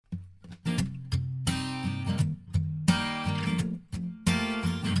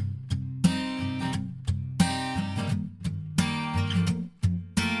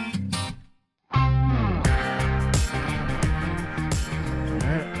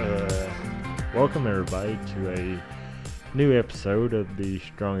Welcome, everybody, to a new episode of the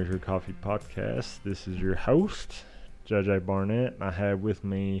Strong as Your Coffee podcast. This is your host, JJ Barnett, and I have with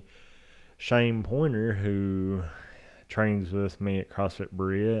me Shane Pointer, who trains with me at CrossFit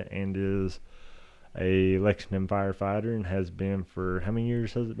Berea and is a Lexington firefighter and has been for how many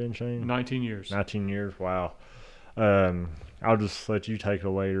years has it been, Shane? 19 years. 19 years, wow. I'll just let you take it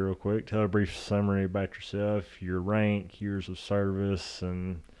away real quick. Tell a brief summary about yourself, your rank, years of service,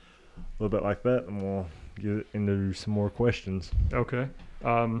 and a little bit like that, and we'll get into some more questions. Okay.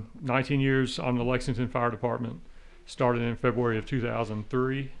 19 years on the Lexington Fire Department. Started in February of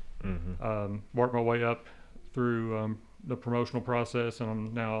 2003. Worked my way up through the promotional process, and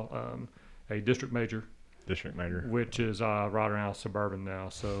I'm now a district major. District major. Which is right around Suburban now.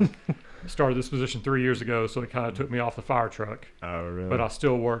 So started this position 3 years ago, so it kind of took me off the fire truck. Oh, really? But I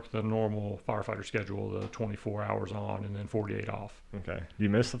still work the normal firefighter schedule, the 24 hours on and then 48 off. Okay. Do you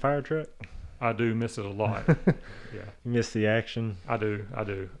miss the fire truck? I do miss it a lot. Yeah. You miss the action? I do.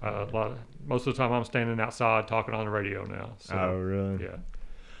 Most of the time I'm standing outside talking on the radio now. So, Oh, really? Yeah.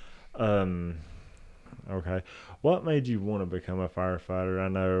 Okay. What made you want to become a firefighter? I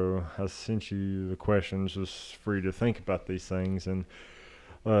know I sent you the questions just for you to think about these things, and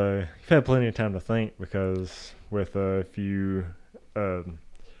you've had plenty of time to think because with a few,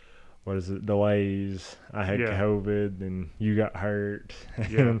 delays, I had COVID and you got hurt.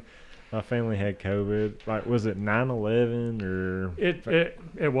 Yeah. And my family had COVID. Like, was it 9/11 or?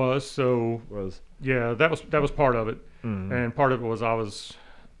 It was. So yeah, that was part of it. Mm-hmm. And part of it was I was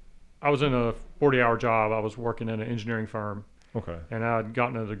in a 40-hour job. I was working in an engineering firm. Okay. And I had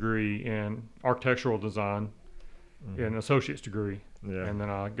gotten a degree in architectural design, an associate's degree. Yeah. And then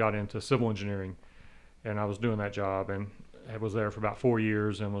I got into civil engineering, and I was doing that job, and I was there for about 4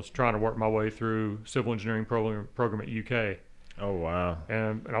 years and was trying to work my way through civil engineering program at UK. Oh, wow.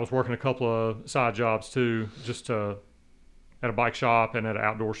 And I was working a couple of side jobs too, just at a bike shop and at an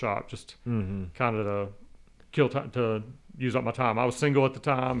outdoor shop, just kind of to kill time, to use up my time. I was single at the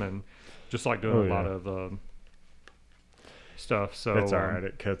time and just like doing a lot of stuff. So it's all right.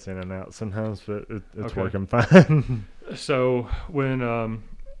 It cuts in and out sometimes, but it's okay. working fine. So when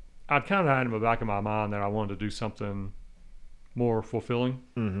I'd kind of had in the back of my mind that I wanted to do something more fulfilling,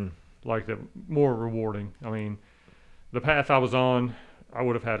 like that, more rewarding. I mean, the path I was on, I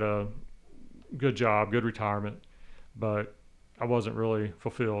would have had a good job, good retirement, but I wasn't really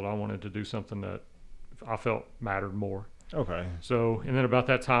fulfilled. I wanted to do something that I felt mattered more. Okay. So, and then about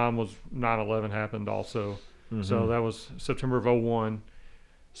that time was 9/11 happened also. So that was September of 01.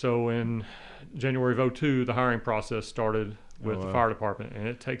 So in January of 02, the hiring process started with the fire department, and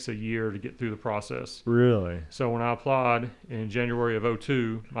it takes a year to get through the process. Really? So when I applied in January of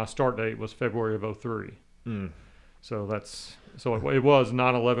 02, my start date was February of 03. So it was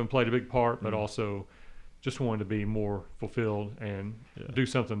 9/11 played a big part, but also just wanted to be more fulfilled and do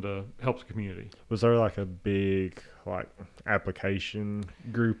something to help the community. Was there like a big application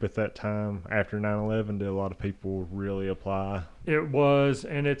group at that time after 9/11? Did a lot of people really apply? It was,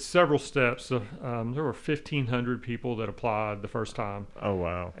 and it's several steps. There were 1,500 people that applied the first time. Oh,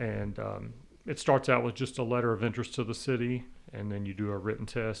 wow. And it starts out with just a letter of interest to the city, and then you do a written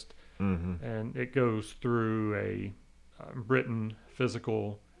test. And it goes through a written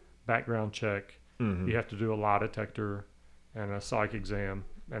physical background check. You have to do a lie detector and a psych exam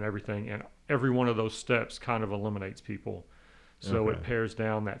and everything. And every one of those steps kind of eliminates people. So it pares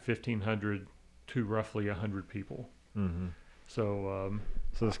down that 1,500 to roughly 100 people. So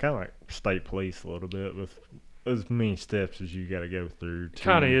it's kind of like state police a little bit with as many steps as you got to go through.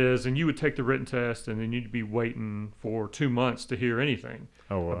 Kind of is. And you would take the written test, and then you'd be waiting for 2 months to hear anything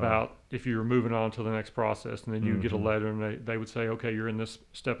about if you were moving on to the next process. And then you would get a letter, and they would say, okay, you're in this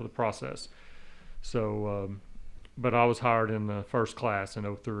step of the process. So, but I was hired in the first class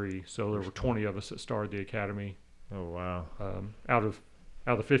in 03, so there were 20 of us that started the academy. Oh, wow. Out of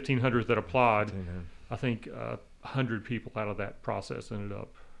the 1,500 that applied, I think 100 people out of that process ended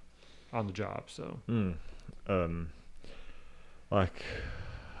up on the job. So, I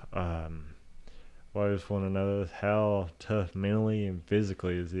just want to know how tough mentally and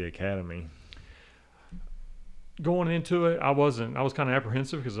physically is the academy? Going into it, I was kind of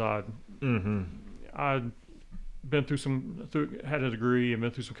apprehensive because I'd been had a degree and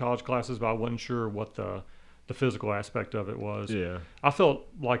been through some college classes, but I wasn't sure what the physical aspect of it was. Yeah. I felt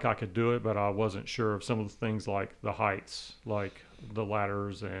like I could do it, but I wasn't sure of some of the things like the heights, like the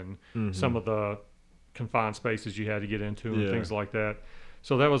ladders and some of the confined spaces you had to get into and things like that.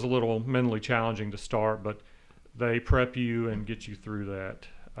 So that was a little mentally challenging to start, but they prep you and get you through that.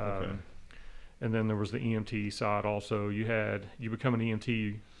 And then there was the EMT side also. You become an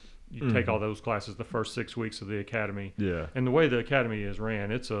EMT You take all those classes the first 6 weeks of the academy. Yeah. And the way the academy is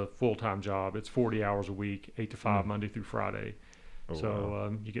ran, it's a full-time job. It's 40 hours a week, 8 to 5, Monday through Friday. Oh, So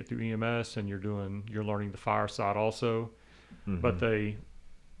wow. you get through EMS, and you're learning the fire side also. But they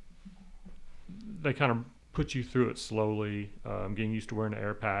kind of put you through it slowly, getting used to wearing the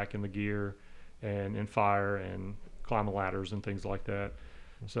air pack and the gear, and in fire and climbing ladders and things like that.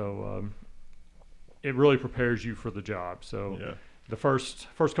 So it really prepares you for the job. So Yeah. the first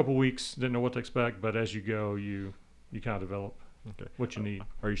couple weeks, didn't know what to expect, but as you go, you kind of develop what you need.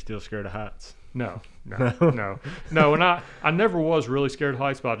 Are you still scared of heights? No. And I never was really scared of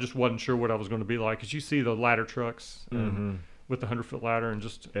heights, but I just wasn't sure what I was going to be like. Because you see the ladder trucks with the 100-foot ladder, and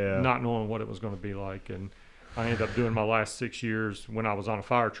just not knowing what it was going to be like. And I ended up doing my last 6 years when I was on a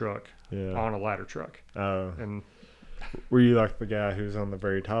fire truck on a ladder truck. And were you like the guy who's on the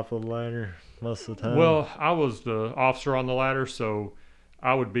very top of the ladder most of the time? Well, I was the officer on the ladder, so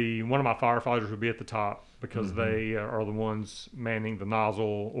I would be, one of my firefighters would be at the top, because they are the ones manning the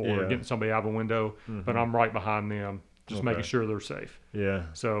nozzle or getting somebody out of a window, but I'm right behind them, just making sure they're safe. Yeah.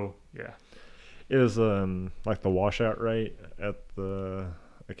 So, yeah. Is like the washout rate at the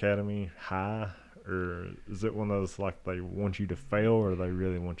academy high, or is it one of those like they want you to fail or they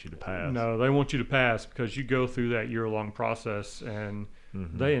really want you to pass? No, they want you to pass, because you go through that year-long process, and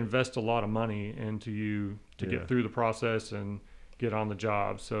they invest a lot of money into you to get through the process and get on the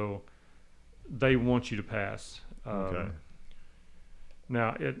job. So they want you to pass.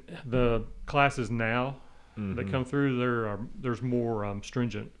 Now, the classes now that come through, there's more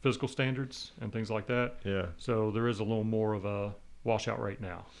stringent physical standards and things like that. Yeah. So there is a little more of a washout rate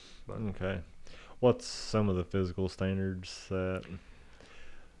now. But What's some of the physical standards that,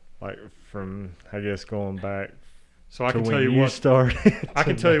 like, from, I guess, going back so I to can when tell you you what started? I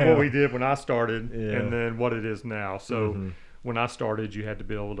can tell you what we did when I started, Yeah. and then what it is now. So when I started, you had to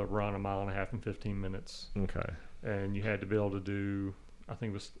be able to run 1.5 miles in 15 minutes. Okay. And you had to be able to do, I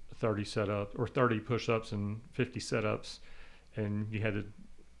think it was 30 setups or 30 push-ups and 50 setups, and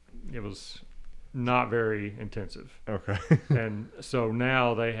it was not very intensive. Okay. And so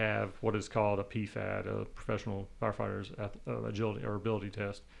now they have what is called a PFAT, a Professional Firefighters Agility or Ability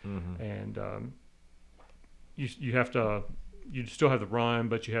Test, and you have to. You still have the run,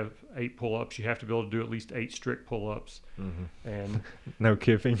 but you have 8 pull-ups. You have to be able to do at least 8 strict pull-ups, and no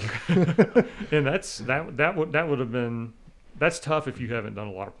kipping. and that would have been, that's tough if you haven't done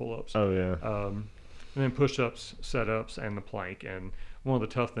a lot of pull-ups. Oh yeah. And then push-ups, set-ups, and the plank. And one of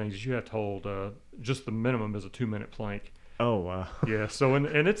the tough things is you have to hold just the minimum is a 2-minute plank. Oh wow. Yeah. So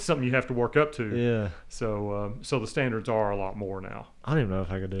and it's something you have to work up to. Yeah. So the standards are a lot more now. I don't even know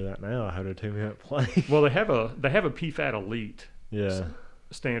if I could do that now. I had a 2-minute plank. Well, they have a PFAT Elite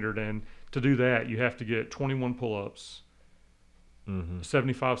standard, and to do that you have to get 21 pull-ups,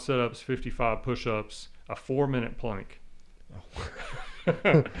 75 sit-ups, 55 push-ups, a 4-minute plank.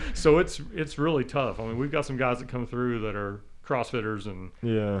 So it's really tough. I mean, we've got some guys that come through that are CrossFitters,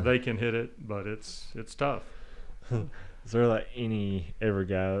 and they can hit it, but it's tough. Is there like any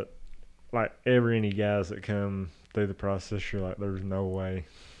guys that come through the process you're like, there's no way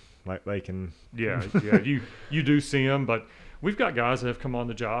like they can? Yeah. You do see them, but we've got guys that have come on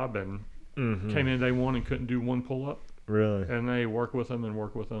the job and came in day one and couldn't do 1 pull-up. Really? And they work with them,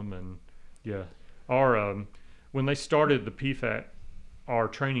 and our when they started the PFAT, our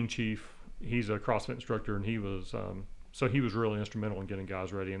training chief, he's a CrossFit instructor, and he was so he was really instrumental in getting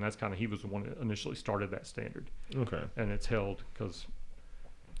guys ready, and that's kind of, he was the one that initially started that standard. Okay. And it's held because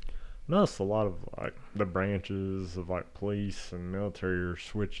noticed a lot of like the branches of like police and military are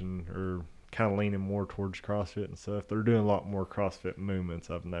switching or kind of leaning more towards CrossFit and stuff. They're doing a lot more CrossFit movements,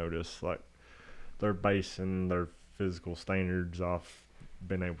 I've noticed. Like they're basing their physical standards off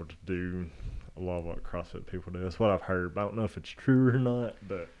being able to do a lot of what CrossFit people do. That's what I've heard, but I don't know if it's true or not.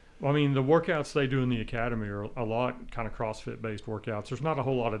 But I mean, the workouts they do in the academy are a lot kind of CrossFit based workouts. There's not a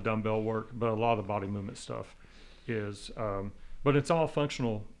whole lot of dumbbell work, but a lot of the body movement stuff is. But it's all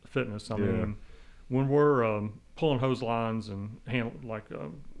functional fitness. I mean, when we're pulling hose lines and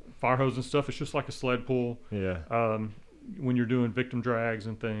fire hose and stuff, it's just like a sled pull. Yeah. When you're doing victim drags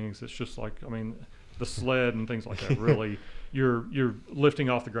and things, it's just like, I mean, the sled and things like that. Really, you're lifting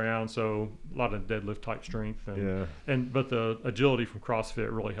off the ground, so a lot of deadlift type strength. But the agility from CrossFit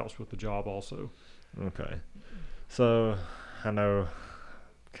really helps with the job also. Okay. So I know,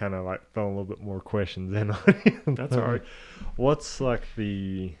 kind of like throwing a little bit more questions in on you. That's all right. What's like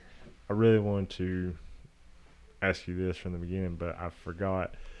I really wanted to ask you this from the beginning, but I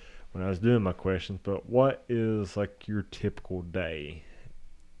forgot when I was doing my questions. But what is like your typical day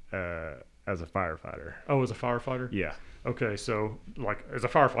as a firefighter? Oh, as a firefighter? Yeah. Okay, so like as a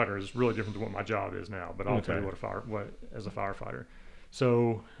firefighter is really different than what my job is now, but I'll tell you Okay. what as a firefighter.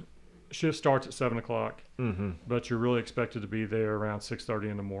 So shift starts at 7 o'clock, Mm-hmm. but you're really expected to be there around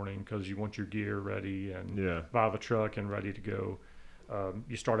 6:30 in the morning because you want your gear ready and Yeah. by the truck and ready to go.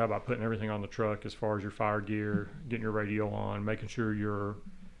 You start out by putting everything on the truck as far as your fire gear, getting your radio on, making sure your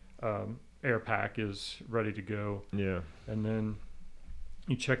air pack is ready to go, Yeah. and then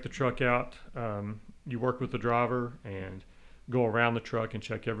you check the truck out. You work with the driver and go around the truck and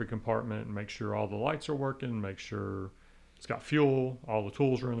check every compartment and make sure all the lights are working, make sure it's got fuel, all the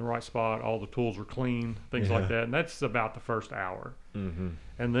tools are in the right spot, all the tools are clean, things like that. And that's about the first hour. Mm-hmm.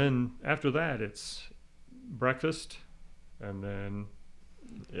 And then after that, it's breakfast and then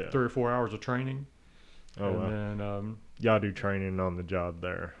Yeah. 3 or 4 hours of training. Oh, and wow. then Y'all do training on the job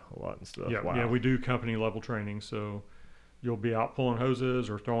there a lot and stuff. yeah, Wow. yeah, we do company level training. So you'll be out pulling hoses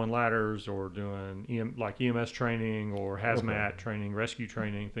or throwing ladders or doing like EMS training or hazmat training, rescue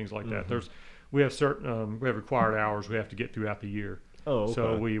training, things like that. We have certain we have required hours we have to get throughout the year. Oh, okay.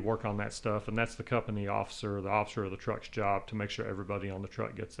 So we work on that stuff, and that's the company officer, the officer of the truck's job to make sure everybody on the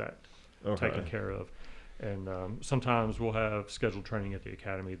truck gets that taken care of. And sometimes we'll have scheduled training at the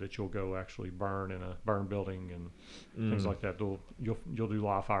academy that you'll go actually burn in a burn building and things like that. You'll do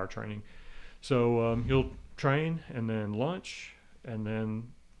live fire training. So you'll train and then lunch, and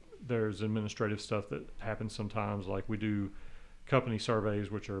then there's administrative stuff that happens sometimes. Like we do company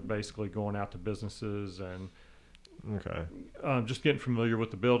surveys, which are basically going out to businesses and just getting familiar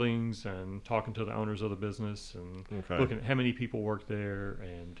with the buildings and talking to the owners of the business and looking at how many people work there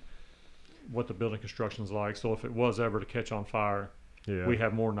and what the building construction is like. So if it was ever to catch on fire, we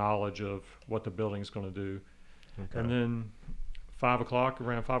have more knowledge of what the building's going to do. And then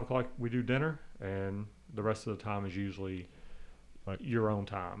around 5 o'clock, we do dinner, and the rest of the time is usually like your own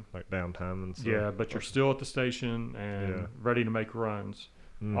time. Like downtime and stuff. Yeah, but you're still at the station and ready to make runs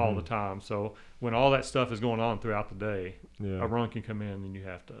all the time. So when all that stuff is going on throughout the day, a run can come in and you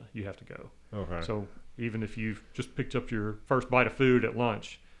have to go. Okay. So even if you've just picked up your first bite of food at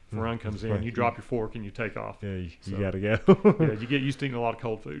lunch, if a run comes in, you drop your fork and you take off. Yeah, you got to go. Yeah, you get used to eating a lot of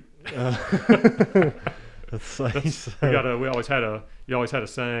cold food. That's nice. You always had a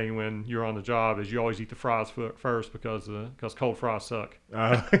saying when you're on the job is you always eat the fries first because cold fries suck.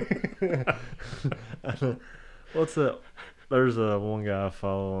 What's that? There's one guy I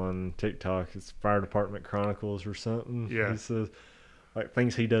follow on TikTok. It's Fire Department Chronicles or something. Yeah. He says like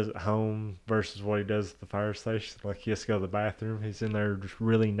things he does at home versus what he does at the fire station. Like he has to go to the bathroom. He's in there just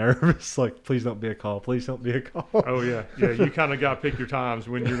really nervous. Like, please don't be a call. Please don't be a call. Oh yeah. You kind of got to pick your times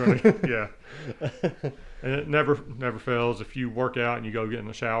when you're going to. Yeah. And it never fails. If you work out and you go get in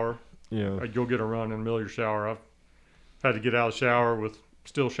the shower, you'll get a run in the middle of your shower. I've had to get out of the shower with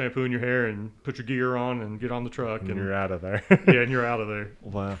still shampooing your hair and put your gear on and get on the truck. And you're out of there. Yeah, and you're out of there.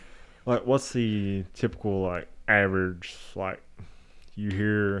 Wow. Like, what's the typical, like, average, like, you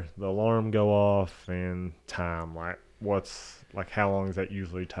hear the alarm go off and time, like, how long does that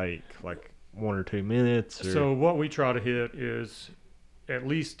usually take? Like 1 or 2 minutes? Or? So what we try to hit is at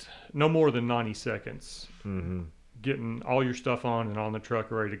least no more than 90 seconds. Mm-hmm. Getting all your stuff on and on the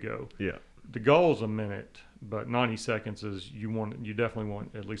truck ready to go. Yeah. The goal is a minute, but 90 seconds is you definitely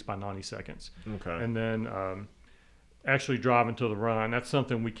want at least by 90 seconds. Okay. And then actually driving to the run, that's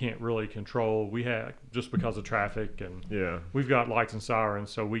something we can't really control. We have just because of traffic, and we've got lights and sirens,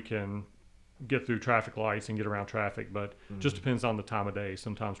 so we can get through traffic lights and get around traffic, but just depends on the time of day.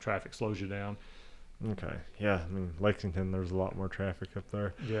 Sometimes traffic slows you down. Okay. Yeah, I mean, Lexington, there's a lot more traffic up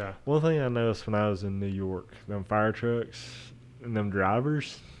there. Yeah. One thing I noticed when I was in New York, them fire trucks and them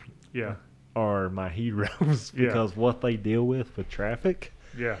drivers are my heroes because what they deal with traffic.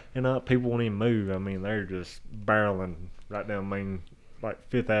 Yeah. And people won't even move. I mean, they're just barreling right down like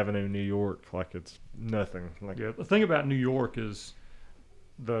Fifth Avenue, New York, like it's nothing. Like, the thing about New York is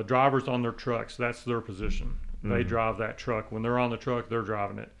the drivers on their trucks, that's their position. They drive that truck. When they're on the truck, they're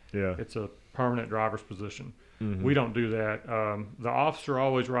driving it. Yeah. It's a permanent driver's position. We don't do that. The officer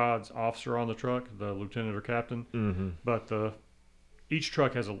always rides officer on the truck, the lieutenant or captain. But each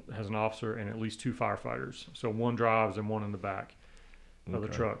truck has an officer and at least 2 firefighters. So one drives and one in the back of the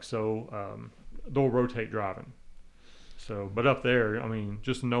truck. So they'll rotate driving. So, but up there, I mean,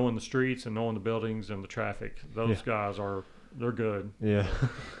 just knowing the streets and knowing the buildings and the traffic, those guys they're good. Yeah.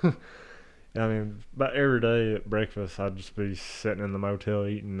 I mean, about every day at breakfast, I'd just be sitting in the motel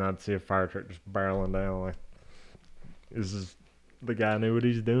eating, and I'd see a fire truck just barreling down. Like, the guy knew what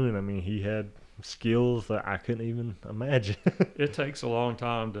he's doing. I mean, he had skills that I couldn't even imagine. It takes a long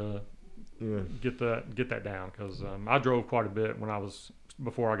time to get that down because I drove quite a bit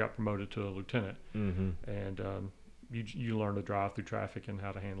before I got promoted to a lieutenant, and you learn to drive through traffic and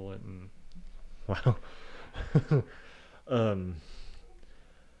how to handle it. And Wow. um.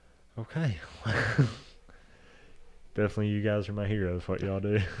 Okay. Definitely, you guys are my heroes. What y'all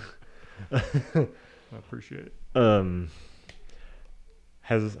do. I appreciate it.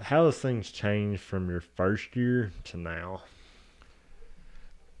 How has things changed from your first year to now?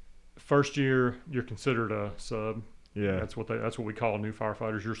 First year, you're considered a sub. Yeah. That's what we call new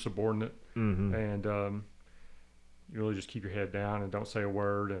firefighters. You're subordinate, Mm-hmm. and you really just keep your head down and don't say a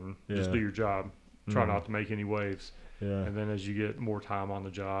word and just Yeah. do your job. Try Mhm. not to make any waves. Yeah. And then as you get more time on the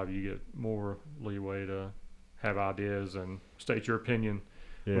job, you get more leeway to have ideas and state your opinion.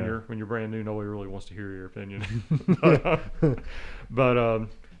 Yeah. When you're brand new, nobody really wants to hear your opinion. but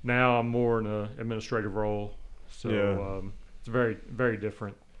now I'm more in an administrative role, so Yeah. it's very, very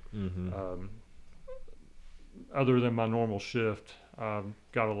different. Mm-hmm. Other than my normal shift, I've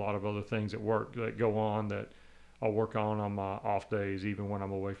got a lot of other things at work that go on that I'll work on my off days, even when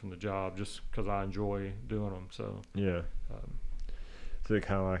I'm away from the job, just because I enjoy doing them. So Yeah. um, So it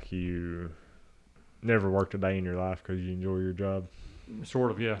kind of like you never worked a day in your life because you enjoy your job.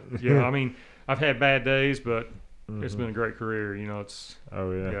 sort of, yeah. I mean, I've had bad days, but it's Mhm. been a great career. It's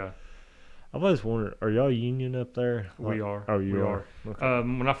Oh yeah. yeah. I've always wondered, are y'all union up there? We are. Oh, you We are. Okay.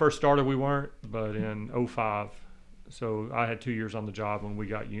 When I first started, we weren't, but in '05, so I had 2 years on the job when we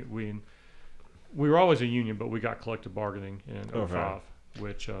got we were always a union, but we got collective bargaining in Okay. '05,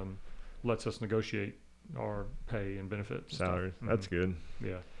 which lets us negotiate our pay and benefits. and Salaries. stuff. That's good.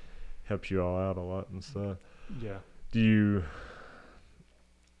 Yeah, Helps you all out a lot and stuff. yeah.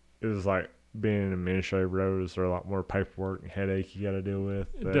 It was like being an administrative role, is there a lot more paperwork and headache you got to deal with?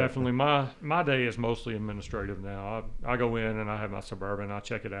 Definitely. My day is mostly administrative now. I go in and I have my Suburban. I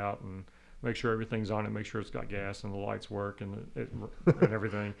check it out and make sure everything's on it. Make sure it's got gas and the lights work and and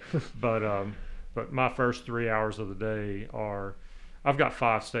everything. But my first 3 hours of the day are, I've got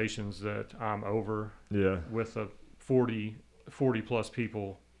 5 stations that I'm over Yeah. with 40 plus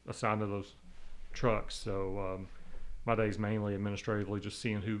people assigned to those trucks. So my day is mainly administratively just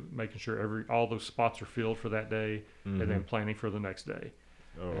making sure all those spots are filled for that day, Mm-hmm. and then planning for the next day.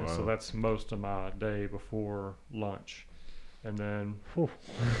 Oh, And wow. so that's most of my day before lunch. And then Whew.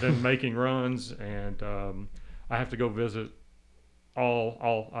 making runs, and I have to go visit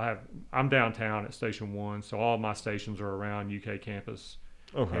I'm downtown at Station 1, so all my stations are around UK campus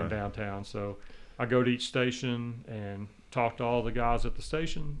Okay. and downtown. So I go to each station and talk to all the guys at the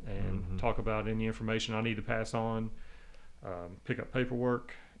station and Mhm. talk about any information I need to pass on, pick up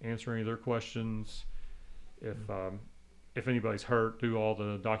paperwork, answer any of their questions. If anybody's hurt, do all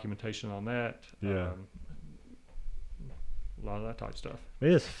the documentation on that. Yeah. A lot of that type stuff.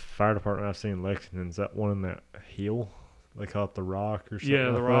 This fire department I've seen in Lexington, is that one in that hill? They call it the Rock or something. Yeah,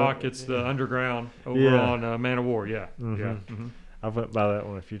 the like Rock. that? It's the underground over Yeah. on Man of War. Yeah, Mhm. yeah. Mm-hmm. I've went by that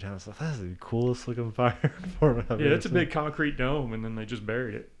one a few times. Like, that's the coolest looking fire department I've Yeah, ever it's a seen. big concrete dome, and then they just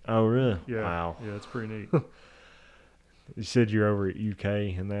buried it. Oh, really? Yeah. Wow. Yeah, it's pretty neat. You said you're over at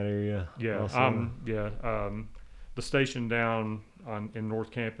UK in that area? Yeah, also? the station down in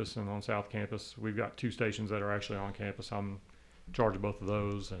North Campus and on South Campus, we've got 2 stations that are actually on campus. I'm in charge of both of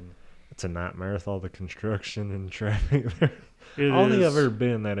those, and It's a nightmare with all the construction and traffic there. it I don't think is- I've ever been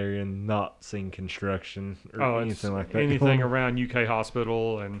in that area and not seen construction or it's anything like that. anything going on. around UK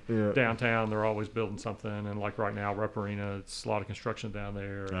Hospital and Yeah. downtown. They're always building something, and like right now, Rep Arena, it's a lot of construction down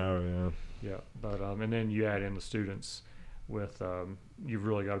there. and- Oh, Yeah, but and then you add in the students with you've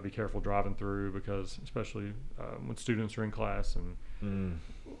really got to be careful driving through, because especially when students are in class and yeah.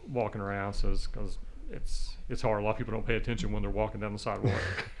 walking around, because it's hard. A lot of people don't pay attention when they're walking down the sidewalk.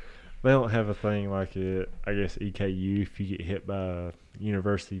 They don't have a thing like it. I guess EKU, if you get hit by a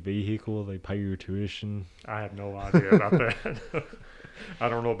university vehicle, they pay your tuition. I have no idea about that. I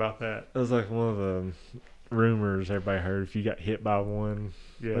don't know about that. That was like one of the rumors everybody heard. If you got hit by one,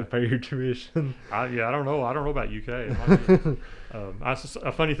 they Yeah, pay your tuition. I don't know. I don't know about UK.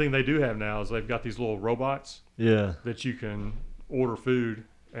 A funny thing they do have now is they've got these little robots Yeah. that you can order food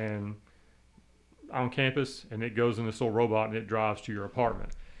and on campus, and it goes in this little robot and it drives to your apartment.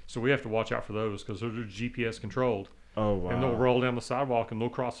 So we have to watch out for those, because those are GPS controlled, Oh, wow. and they'll roll down the sidewalk and they'll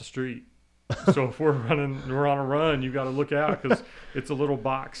cross the street. So if we're on a run, you got to look out, because it's a little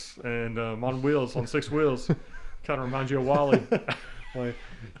box and on wheels, on 6 wheels. Kind of reminds you of Wally. Like,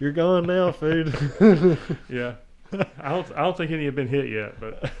 you're going now, food. Yeah, I don't think any have been hit yet,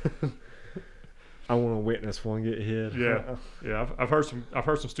 but I want to witness one get hit. yeah, I've heard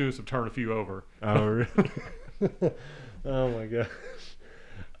some students have turned a few over. Oh, really? Oh, my gosh.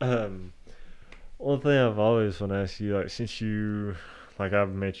 One thing I've always want to ask you, like, since you, like,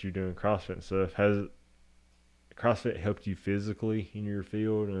 I've met you doing CrossFit and stuff, CrossFit helped you physically in your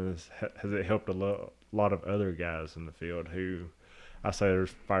field, and has it helped a lot of other guys in the field who, I say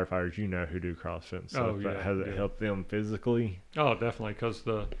there's firefighters who do CrossFit and stuff, but has it helped them physically? Oh, definitely, because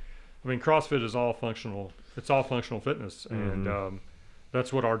CrossFit is all functional. It's all functional fitness, and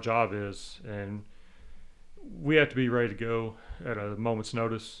that's what our job is, and we have to be ready to go at a moment's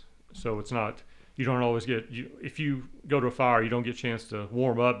notice. So it's not, you don't always if you go to a fire, you don't get a chance to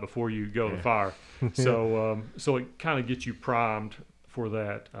warm up before you go to the fire. So it kind of gets you primed for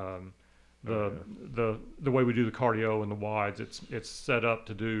that. The way we do the cardio and the wides, it's set up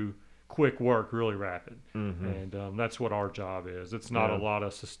to do quick work, really rapid, and that's what our job is. It's not a lot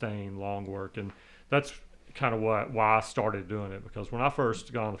of sustained long work, and that's kind of why I started doing it, because when I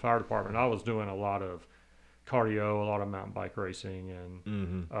first got on the fire department, I was doing a lot of cardio, a lot of mountain bike racing,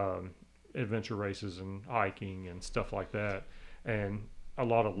 and adventure races and hiking and stuff like that, and a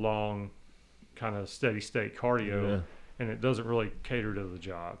lot of long kind of steady state cardio, and it doesn't really cater to the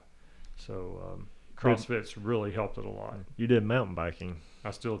job. So CrossFit's really helped it a lot. You did mountain biking.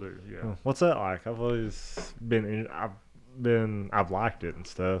 I still do, yeah. What's that like? I've always I've liked it and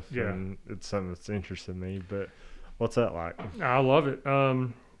stuff, and it's something that's interested me, but what's that like? I love it.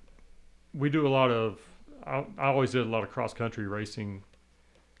 We do a lot of, I always did a lot of cross-country racing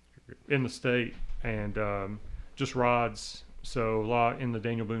in the state, and just rides. So a lot in the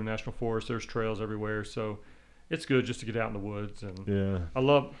Daniel Boone National Forest, there's trails everywhere, so it's good just to get out in the woods. And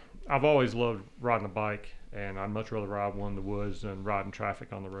I've always loved riding a bike, and I'd much rather ride one in the woods than riding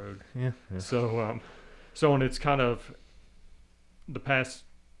traffic on the road. So and it's kind of the past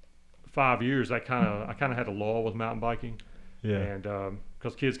 5 years, I kind of had a lull with mountain biking, and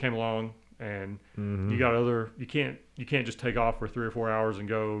because kids came along, and you got you can't just take off for 3 or 4 hours and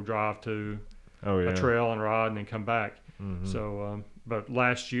go drive to a trail and ride and then come back. So but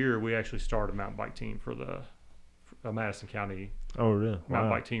last year we actually started a mountain bike team for the Madison County mountain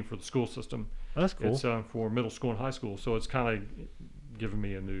bike team for the school system. That's cool. It's for middle school and high school, so it's kind of given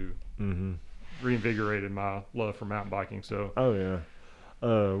me a new reinvigorated my love for mountain biking. So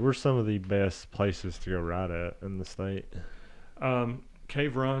where's some of the best places to go ride at in the state?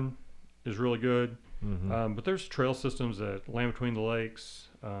 Cave Run is really good, but there's trail systems at Land Between the Lakes,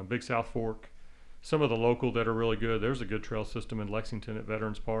 Big South Fork, some of the local that are really good. There's a good trail system in Lexington at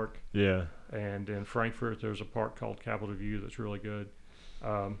Veterans Park, and in Frankfort there's a park called Capitol View that's really good,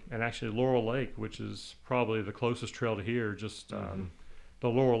 and actually Laurel Lake, which is probably the closest trail to here, just the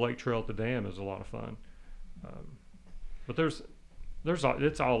Laurel Lake Trail at the dam is a lot of fun. But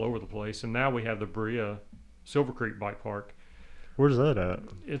it's all over the place, and now we have the Berea Silver Creek Bike Park. Where's that at?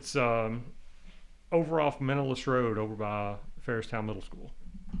 It's over off Mentalist Road, over by Ferristown Middle School.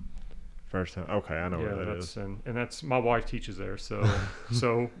 Ferristown, okay, I know where that is. And that's, my wife teaches there, so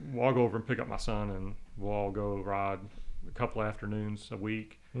I'll go over and pick up my son, and we'll all go ride a couple afternoons a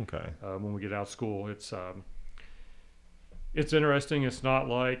week. Okay. When we get out of school, it's interesting. It's not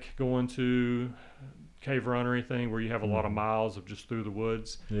like going to Cave Run or anything where you have a lot of miles of just through the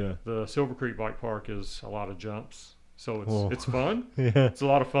woods. Yeah. The Silver Creek Bike Park is a lot of jumps, so it's fun. It's a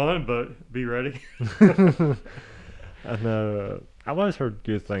lot of fun, but be ready. I know. I've always heard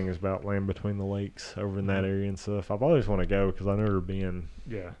good things about Land Between the Lakes over in that area and stuff. I've always want to go because I've never been.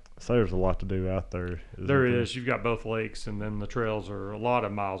 Yeah. So there's a lot to do out there. There is. You've got both lakes, and then the trails are a lot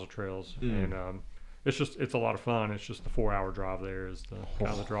of miles of trails, and it's a lot of fun. It's just the 4-hour drive there is the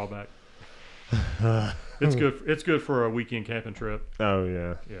kind of the drawback. It's good. It's good for a weekend camping trip. Oh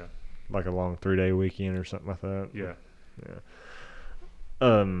yeah. Yeah. Like a long 3-day weekend or something like that. Yeah.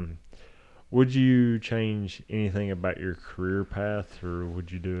 Yeah. Would you change anything about your career path, or would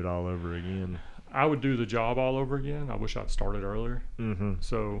you do it all over again? I would do the job all over again. I wish I'd started earlier.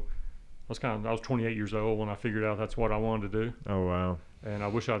 So I was 28 years old when I figured out that's what I wanted to do. Oh wow. And I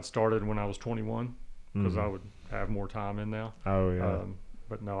wish I'd started when I was 21 because I would have more time in now. Oh yeah.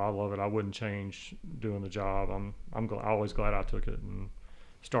 But no, I love it. I wouldn't change doing the job. I'm always glad I took it and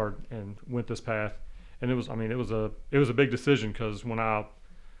started and went this path. And it was a big decision because when I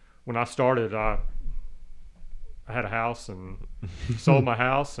started, I had a house and sold my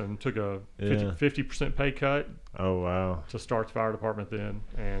house and took a 50% pay cut. Oh wow! To start the fire department then,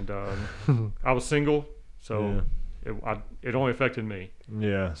 and I was single, so it only affected me.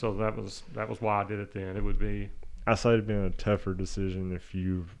 Yeah. So that was why I did it then. It would be. I say it'd been a tougher decision if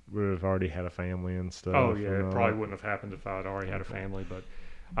you would have already had a family and stuff. Oh yeah, it probably wouldn't have happened if I'd already had a family. But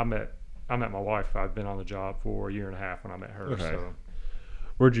I met my wife. I'd been on the job for a year and a half when I met her. Okay. So.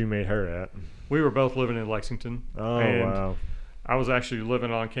 Where'd you meet her at? We were both living in Lexington. Oh, and wow. I was actually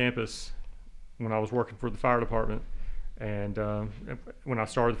living on campus when I was working for the fire department. And when I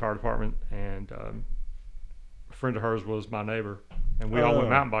started the fire department, and friend of hers was my neighbor, and we all went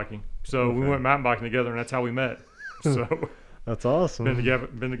mountain biking. So we went mountain biking together, and that's how we met. So that's awesome.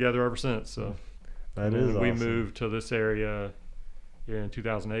 Been together ever since. So that is awesome. We moved to this area in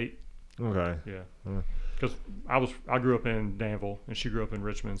 2008. Okay. Yeah. Because I grew up in Danville, and she grew up in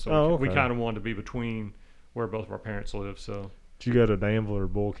Richmond, so we kind of wanted to be between where both of our parents live. So. Did you go to Danville or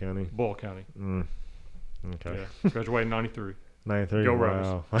Bull County? Bull County. Okay. Yeah. Graduated in 93. 93. Go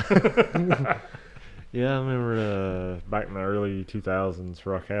wow. Yeah, I remember back in the early 2000s,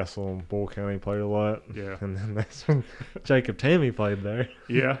 Rockcastle and Bull County played a lot. Yeah. And then that's when Jacob Tammy played there.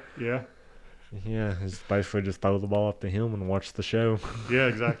 Yeah. Yeah, it's basically just throw the ball up to him and watch the show. Yeah,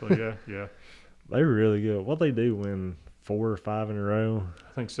 exactly. Yeah. They were really good. What they do, win 4 or 5 in a row?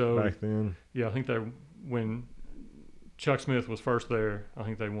 I think so. Back then. Yeah, I think when Chuck Smith was first there, I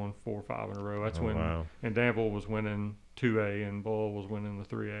think they won 4 or 5 in a row. That's and Danville was winning 2A and Bull was winning the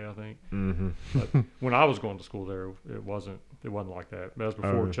 3A, I think. Mm-hmm. But when I was going to school there, it wasn't like that. That was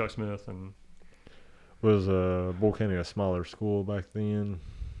before Chuck Smith. And was Bull County a smaller school back then?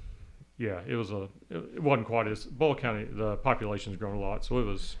 Yeah, it wasn't quite as Bull County. The population's grown a lot, so it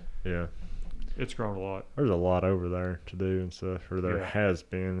was. Yeah. It's grown a lot. There's a lot over there to do and stuff, or there has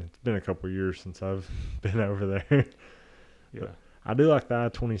been. It's been a couple of years since I've been over there. Yeah. But I do like the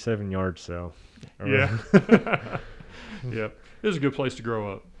I-27 yard sale. Yeah. Yeah. It was a good place to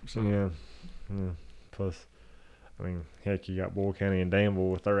grow up. So. Yeah. Plus, I mean, heck, you got Bull County and Danville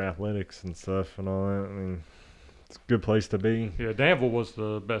with their athletics and stuff and all that. I mean, it's a good place to be. Yeah, Danville was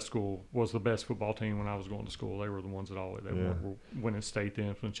the best football team when I was going to school. They were the ones that were winning state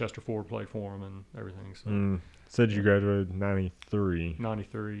then when Chester Ford played for them and everything. So. Said you graduated 93.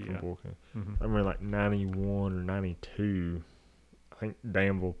 93, yeah. Mm-hmm. I remember like 91 or 92. I think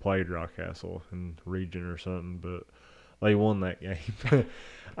Danville played Rockcastle in region or something, but they won that game.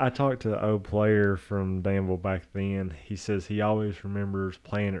 I talked to the old player from Danville back then. He says he always remembers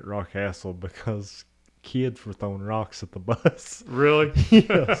playing at Rockcastle because kids were throwing rocks at the bus. Really?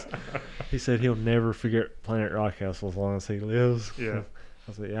 Yes. He said he'll never forget playing at Rockcastle as long as he lives. Yeah.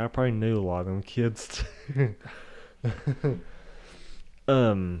 I said, yeah, I probably knew a lot of them kids too.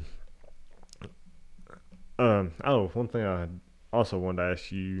 One thing I also wanted to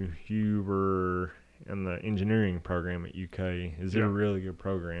ask you, you were in the engineering program at UK. Is it a really good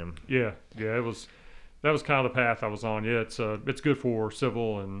program? Yeah, that was kind of the path I was on. Yeah, it's good for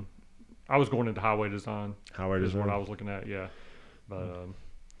civil, and I was going into highway design. Is what I was looking at, yeah. But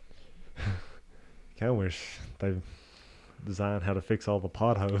kind of wish they designed how to fix all the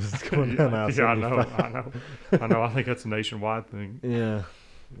potholes going down I know. I think that's a nationwide thing. Yeah,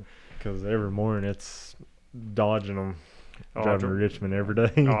 because every morning it's dodging them. Driving to Richmond every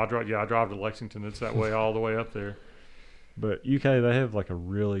day. I drive to Lexington. It's that way all the way up there. But UK, they have like a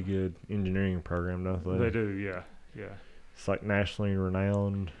really good engineering program, don't they? They do, yeah. It's like nationally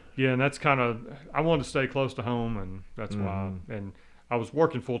renowned. Yeah, and that's kind of, I wanted to stay close to home, and that's why. And I was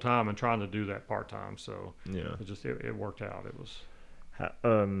working full time and trying to do that part time, so it worked out. It was.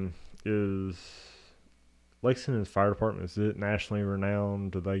 Is Lexington's fire department, is it nationally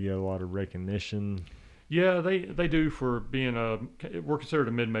renowned? Do they get a lot of recognition? Yeah, they do for being we're considered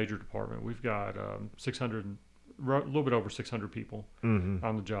a mid-major department. We've got 600, a little bit over 600 people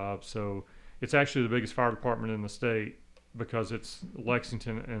on the job. So it's actually the biggest fire department in the state because it's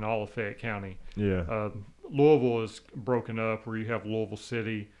Lexington and all of Fayette County. Yeah. Louisville is broken up where you have Louisville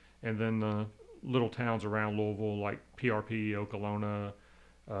City and then the little towns around Louisville like PRP, Okolona,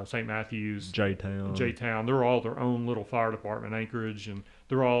 St. Matthews, J-Town. They're all their own little fire department. Anchorage, and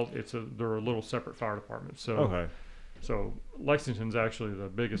they're a little separate fire departments. So, So Lexington's actually the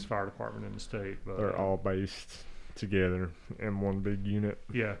biggest fire department in the state. But they're all based together in one big unit.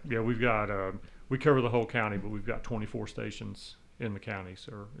 Yeah. We've got we cover the whole county, but we've got 24 stations in the county,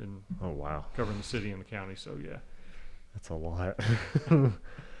 so covering the city and the county. So yeah, that's a lot.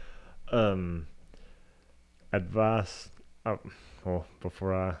 Advice. Well,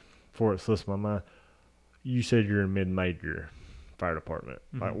 before it slips my mind, you said you're a mid-major fire department.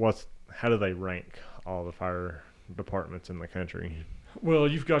 Like, how do they rank all the fire departments in the country? Well,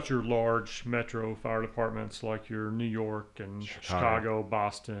 you've got your large metro fire departments like your New York and Chicago,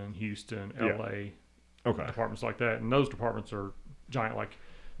 Boston, Houston, LA, departments like that, and those departments are giant. Like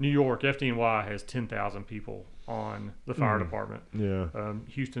New York, FDNY has 10,000 people on the fire department. Yeah.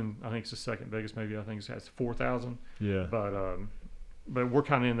 Houston, I think, is the second biggest. Maybe I think it has 4,000. Yeah. But we're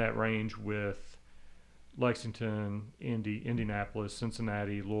kind of in that range with Lexington, Indianapolis,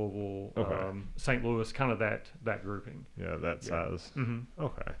 Cincinnati, Louisville, St. Louis, kind of that grouping. Yeah, that size. Mm-hmm.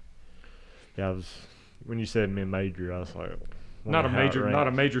 Okay. Yeah, when you said mid-major, I was like, not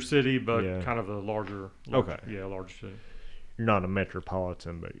a major city, but Yeah. kind of a larger Okay. Yeah, larger city. You're not a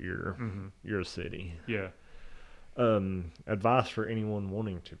metropolitan, but you're Mm-hmm. you're a city. Yeah. Advice for anyone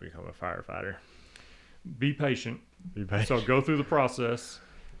wanting to become a firefighter: Be patient. be patient. So go through the process.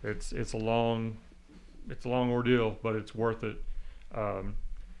 It's a long ordeal, but it's worth it.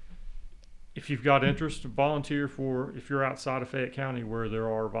 If you've got interest, volunteer for. If you're outside of Fayette County, where there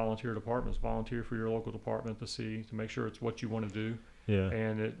are volunteer departments, volunteer for your local department to make sure it's what you want to do, Yeah.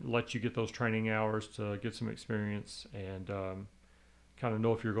 and it lets you get those training hours to get some experience and kind of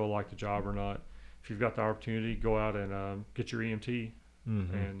know if you're going to like the job or not. If you've got the opportunity, go out and get your EMT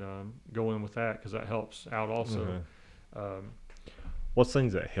Mm-hmm. and go in with that, because that helps out also. Okay. What's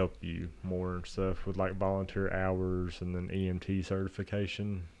things that help you more and stuff with like volunteer hours and then EMT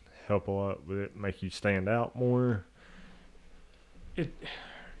certification help a lot with it, make you stand out more? It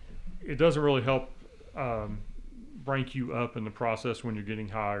doesn't really help rank you up in the process when you're getting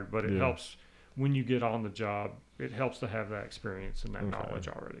hired, but it helps when you get on the job. It helps to have that experience and that knowledge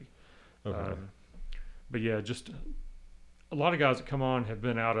already. Okay. But yeah, just a lot of guys that come on have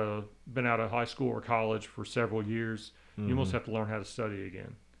been out of high school or college for several years. Mm-hmm. You almost have to learn how to study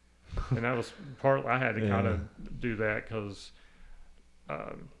again, and that was part. I had to kind of do that because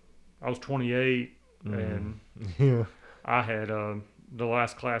I was 28 and yeah. I had the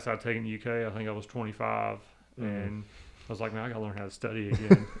last class I'd taken in the UK. I think I was 25, and I was like, man, I gotta learn how to study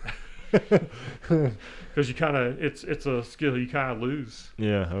again. Because you kind of it's a skill you kind of lose.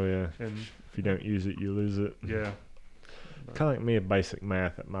 Yeah. Oh yeah. And if you don't use it, you lose it. Yeah. Kind of like me, a basic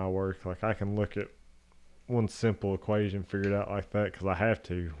math at my work. Like I can look at one simple equation, figure it out like that because I have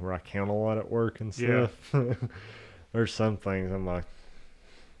to. Where I count a lot at work and stuff. Yeah. There's some things I'm like,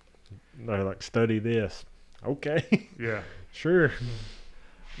 they're like, study this. Okay. Yeah. Sure.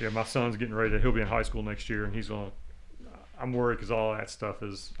 Yeah, my son's getting ready he'll be in high school next year, and I'm worried because all that stuff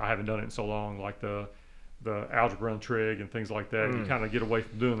I haven't done it in so long, like the algebra and trig and things like that. You kind of get away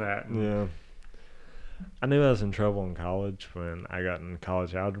from doing that. Yeah. I knew I was in trouble in college when I got in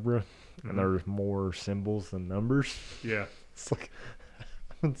college algebra, and there was more symbols than numbers. Yeah. It's like,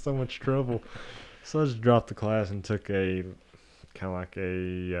 I'm in so much trouble. So I just dropped the class and took a, kind of like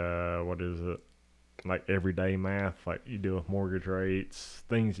a, what is it? Like everyday math, like you do with mortgage rates,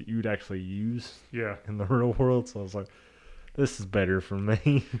 things that you'd actually use in the real world. So I was like, this is better for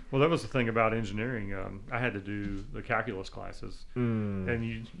me. Well, that was the thing about engineering. I had to do the calculus classes,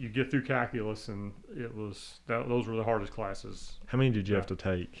 and you get through calculus, and those were the hardest classes. How many did you have to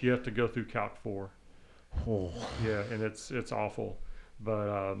take? You have to go through Calc 4. Oh. Yeah, and it's awful,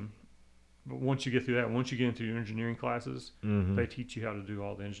 but once you get through that, once you get into your engineering classes, they teach you how to do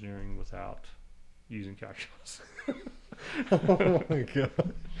all the engineering without using calculus. Oh my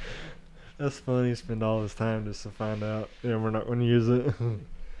god. That's funny. Spend all this time just to find out. Yeah, we're not going to use it.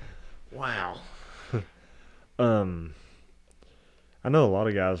 Wow. I know a lot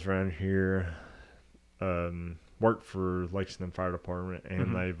of guys around here work for Lexington Fire Department,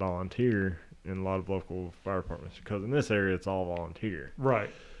 and they volunteer in a lot of local fire departments because in this area it's all volunteer. Right.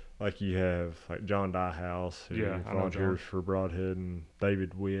 Like you have like John Diehouse who volunteers for Broadhead, and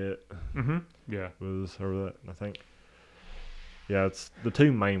David Witt was over that, I think. Yeah, it's the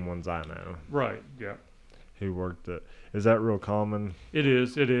two main ones I know. Right, yeah. Who worked at. Is that real common? It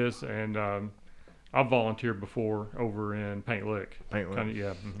is. And I've volunteered before over in Paint Lick. Kinda,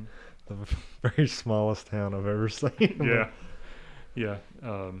 yeah. The very smallest town I've ever seen. Yeah.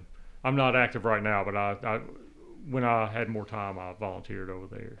 I'm not active right now, but I when I had more time, I volunteered over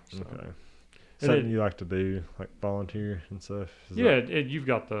there. So. Okay. Something you like to do, like volunteer and stuff? You've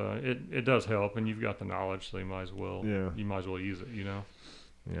got it does help, and you've got the knowledge, so you might as well use it, you know?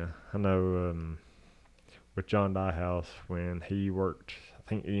 Yeah. I know with John Diehouse, when he worked, I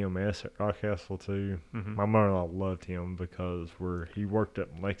think EMS at Rockcastle too, my mother-in-law loved him because he worked up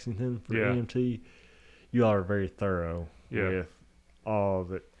in Lexington for EMT. You all are very thorough with all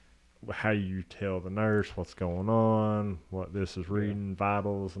of it. How you tell the nurse what's going on, what this is reading,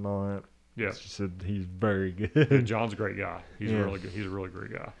 vitals and all that. Yeah. She said he's very good. Yeah, John's a great guy. He's really good. He's a really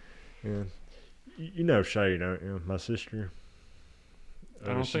great guy. Yeah. You know Shay, don't you? My sister.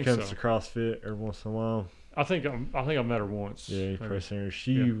 I don't think so. She comes to CrossFit every once in a while. I think I've met her once. Yeah, her.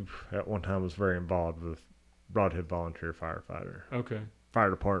 She at one time was very involved with Broadhead Volunteer Firefighter. Okay.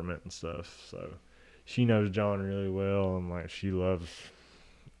 Fire department and stuff. So she knows John really well, and like she loves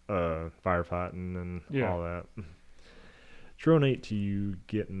firefighting and all that. It's real neat to you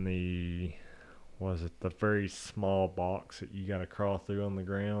getting the very small box that you got to crawl through on the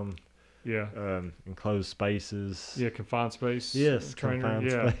ground. Yeah. Enclosed spaces. Yeah, confined space. Yes, confined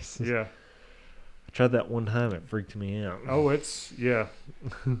spaces. Yeah. I tried that one time. It freaked me out. Oh, it's yeah.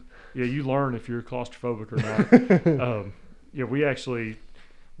 You learn if you're claustrophobic or not.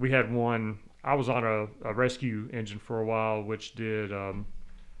 We had one. I was on a rescue engine for a while, which did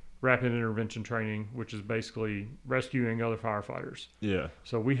rapid intervention training, which is basically rescuing other firefighters. Yeah.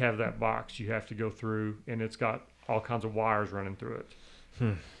 So we have that box you have to go through, and it's got all kinds of wires running through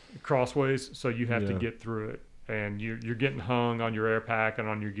it, crossways. So you have to get through it, and you're getting hung on your air pack and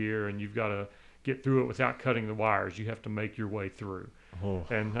on your gear, and you've got to get through it without cutting the wires. You have to make your way through,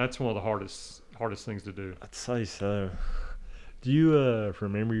 and that's one of the hardest things to do. I'd say so. Do you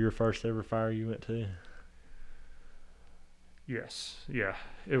remember your first ever fire you went to? Yes, yeah.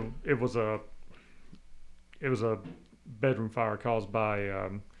 It was a bedroom fire caused by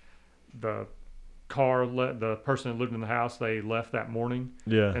the the person that lived in the house. They left that morning,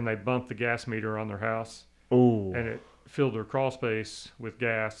 and they bumped the gas meter on their house. Oh, and it filled their crawl space with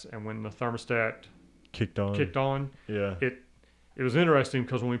gas. And when the thermostat kicked on, yeah, it was interesting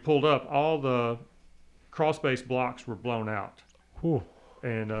because when we pulled up, all the crawl space blocks were blown out. Whew.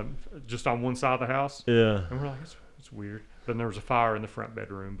 And just on one side of the house. Yeah. And we're like, it's weird. Then there was a fire in the front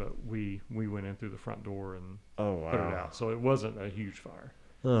bedroom, but we went in through the front door and put it out. So it wasn't a huge fire.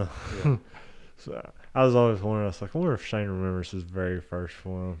 Yeah. So I was always wondering, I wonder if Shane remembers his very first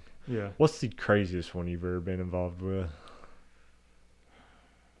one. Yeah. What's the craziest one you've ever been involved with?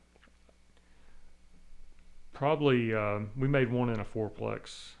 Probably we made one in a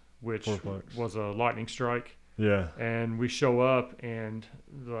fourplex, which was a lightning strike. Yeah. And we show up and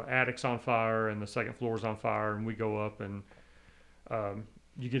the attic's on fire and the second floor's on fire, and we go up and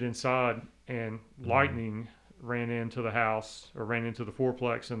you get inside and lightning ran into the house, or ran into the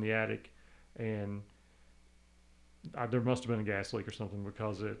fourplex in the attic, and there must have been a gas leak or something,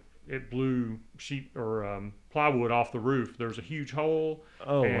 because it blew sheet or plywood off the roof. There's a huge hole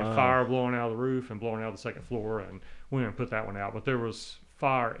and fire blowing out of the roof and blowing out of the second floor, and we didn't put that one out, but there was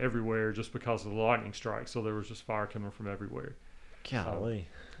fire everywhere just because of the lightning strike. So there was just fire coming from everywhere. Golly.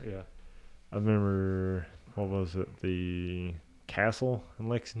 Yeah. I remember, what was it, the castle in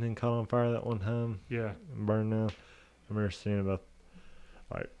Lexington caught on fire that one time. Yeah. And burned down. I remember seeing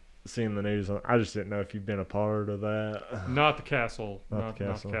the news. I just didn't know if you've been a part of that. Not the castle. Not the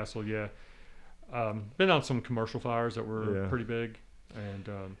castle, yeah. Been on some commercial fires that were pretty big.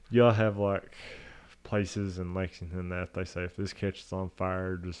 And y'all have places in Lexington that they say if this catches on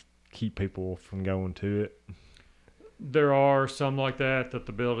fire, just keep people from going to it? There are some like that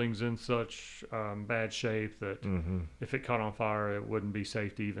the building's in such bad shape that if it caught on fire, it wouldn't be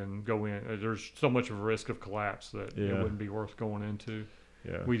safe to even go in. There's so much of a risk of collapse that it wouldn't be worth going into.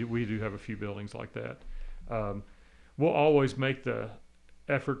 Yeah. We do have a few buildings like that. We'll always make the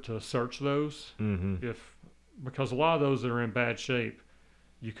effort to search those because a lot of those that are in bad shape,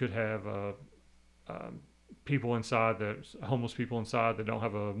 you could have people inside, homeless people inside that don't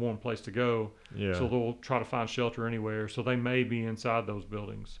have a warm place to go. Yeah. So they'll try to find shelter anywhere. So they may be inside those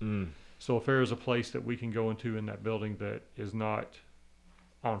buildings. So if there is a place that we can go into in that building that is not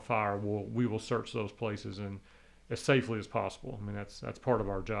on fire, we will search those places and as safely as possible. I mean, that's part of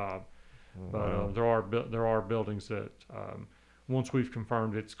our job. Wow. But there are buildings that once we've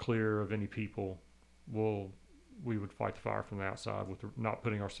confirmed it's clear of any people, we would fight the fire from the outside with not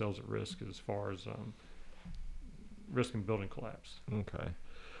putting ourselves at risk as far as risking building collapse. Okay.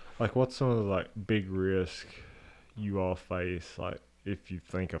 What's some of the big risk you all face, if you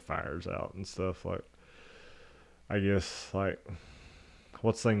think a fire's out and stuff? I guess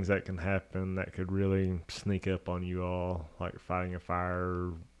what's things that can happen that could really sneak up on you all, fighting a fire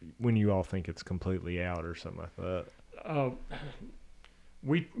when you all think it's completely out or something like that?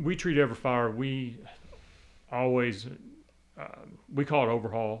 We treat every fire, we always we call it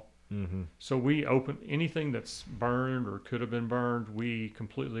overhaul. So we open anything that's burned or could have been burned, we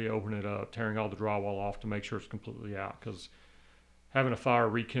completely open it up, tearing all the drywall off to make sure it's completely out, because having a fire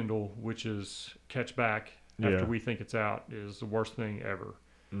rekindle, which is catch back after we think it's out, is the worst thing ever.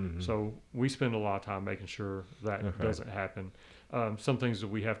 So we spend a lot of time making sure that doesn't happen. Some things that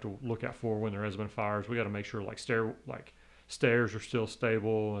we have to look out for when there has been fires, we got to make sure stairs are still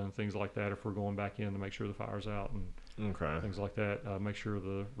stable and things like that if we're going back in to make sure the fire's out and things like that. Make sure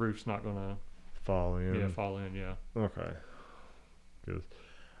the roof's not going to fall in. Yeah, fall in, yeah. Okay. Because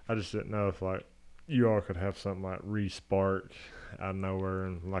I just didn't know if you all could have something re-spark out of nowhere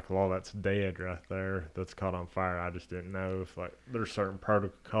and a lot of that's dead right there that's caught on fire. I just didn't know if there's certain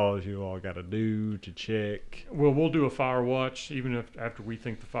protocols you all got to do to check. Well, we'll do a fire watch even if after we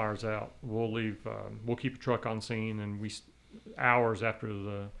think the fire's out. We'll leave. We'll keep a truck on scene and hours after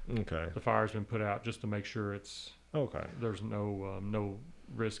the fire's been put out just to make sure it's there's no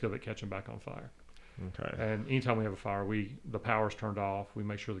risk of it catching back on fire. Okay. And anytime we have a fire, the power's turned off. We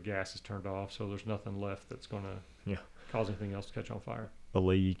make sure the gas is turned off, so there's nothing left that's going to cause anything else to catch on fire. A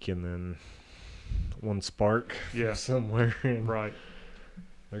leak and then one spark somewhere. And right.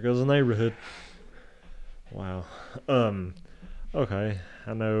 There goes the neighborhood. Wow. Okay.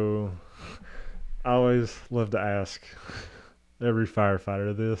 I know. I always love to ask every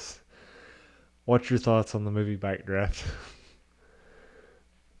firefighter this. What's your thoughts on the movie Backdraft?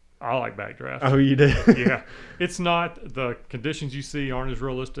 I like Backdraft. Oh, you do? Yeah. It's not, the conditions you see aren't as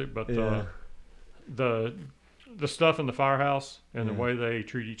realistic, but the stuff in the firehouse and the way they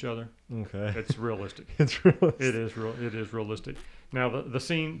treat each other. Okay. It's realistic. It's realistic. It is realistic. Now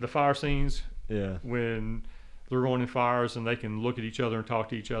the fire scenes. Yeah. When they're going in fires and they can look at each other and talk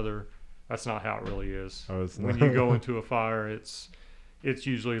to each other, that's not how it really is. Oh, it's when not. you go into a fire, it's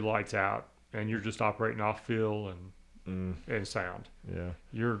usually lights out and you're just operating off feel and sound. Yeah.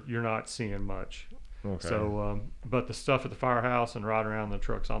 You're not seeing much. Okay. So, but the stuff at the firehouse and right around the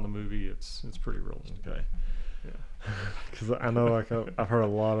trucks on the movie, it's pretty realistic. Okay. Yeah. Because I know, like, I've heard a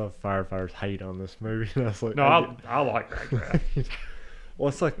lot of firefighters hate on this movie. And I was like, no, I like Backdraft.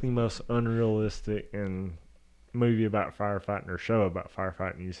 What's like the most unrealistic and movie about firefighting or show about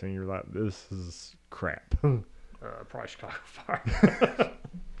firefighting you seen? You're like, this is crap. Probably Chicago Fire.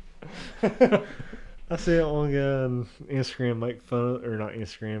 I see it on Instagram make fun of, or not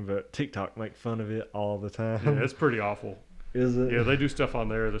Instagram, but TikTok make fun of it all the time. Yeah, it's pretty awful. Is it? Yeah, they do stuff on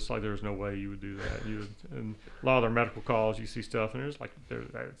there that's like there's no way you would do that. And a lot of their medical calls, you see stuff, and it's like you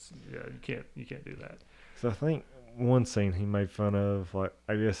can't do that. So I think one scene he made fun of, like,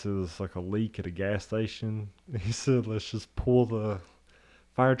 I guess it was like a leak at a gas station. He said, "Let's just pull the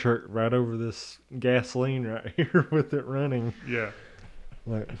fire truck right over this gasoline right here with it running." Yeah.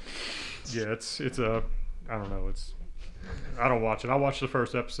 Like, yeah, it's a, I don't know, I don't watch it. I watched the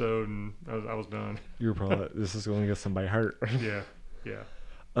first episode and I was done. you were probably like, this is going to get somebody hurt. Yeah.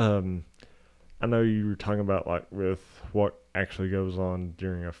 I know you were talking about, like, with what actually goes on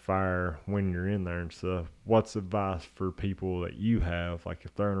during a fire when you're in there and stuff. What's advice for people that you have, like,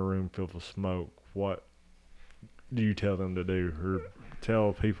 if they're in a room filled with smoke, what do you tell them to do, or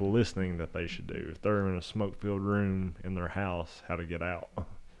tell people listening that they should do if they're in a smoke-filled room in their house, how to get out?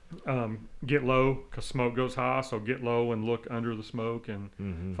 Get low because smoke goes high, so get low and look under the smoke and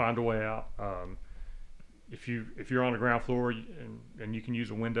find a way out. If you're on the ground floor and you can use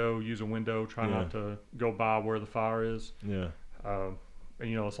a window, try not to go by where the fire is. Yeah. And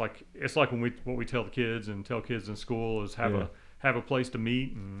it's like what we tell the kids and tell kids in school is have a place to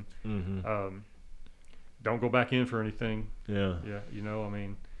meet and don't go back in for anything. Yeah.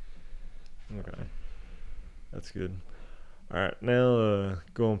 Okay. That's good. All right, now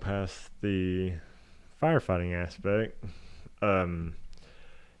going past the firefighting aspect,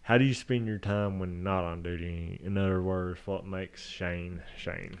 how do you spend your time when not on duty? In other words, what makes Shane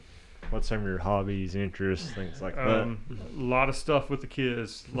Shane? What's some of your hobbies, interests, things like that? A lot of stuff with the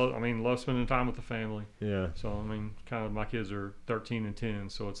kids. Love spending time with the family. Yeah. So, kind of my kids are 13 and 10,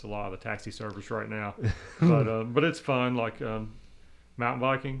 so it's a lot of the taxi service right now. But it's fun, like mountain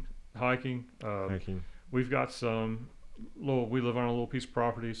biking, hiking. Hiking. We've got we live on a little piece of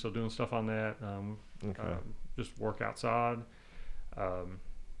property, so doing stuff on that. Just work outside.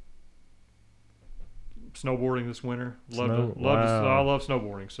 Snowboarding this winter. I love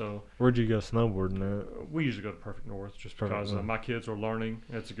snowboarding. So where'd you go snowboarding at? We usually go to Perfect North just because my kids are learning.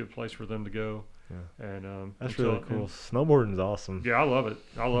 It's a good place for them to go. Yeah. And that's really cool. Snowboarding's awesome. Yeah, I love it.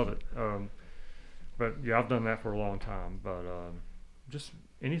 But yeah, I've done that for a long time. But just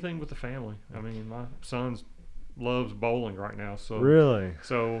anything with the family. My son loves bowling right now. So really,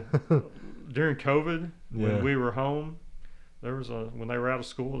 during COVID, when we were home, when they were out of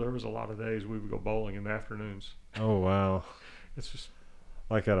school, there was a lot of days we would go bowling in the afternoons. Oh wow! It's just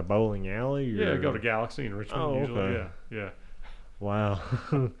like at a bowling alley. Yeah, go to Galaxy in Richmond usually. Okay. Yeah. Wow,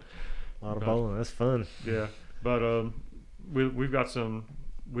 a lot of bowling. That's fun. Yeah, but we've got some.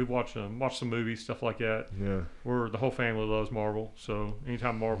 We watch some movies, stuff like that. Yeah, the whole family loves Marvel, so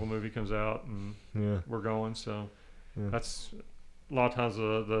anytime a Marvel movie comes out, and we're going. So that's a lot of times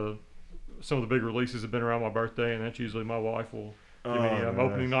some of the big releases have been around my birthday, and that's usually my wife will give me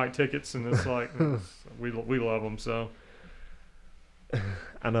opening night tickets, and it's like we love them. So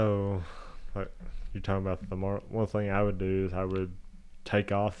I know, like you're talking about one thing I would do is I would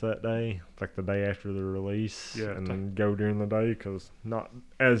take off that day, like the day after the release, and then go during the day because not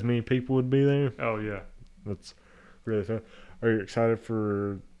as many people would be there. Oh yeah, that's really fun. Are you excited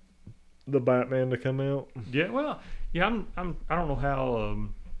for the Batman to come out? Yeah, well, yeah, I don't know how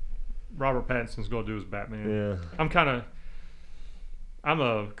Robert Pattinson's going to do his Batman. Yeah, I'm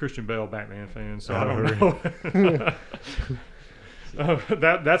a Christian Bale Batman fan, so I Oh, don't know.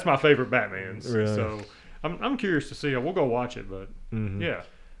 That's my favorite Batman. Really? So I'm curious to see. We'll go watch it, but Mm-hmm. yeah,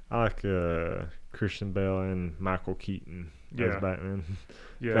 I like Christian Bale and Michael Keaton Yeah. as Batman.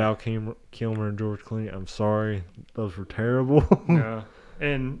 yeah, Val Kilmer and George Clooney. I'm sorry, those were terrible. yeah.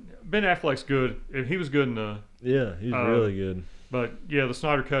 And Ben Affleck's good. And he was good in the. Yeah, he's really good. But yeah, the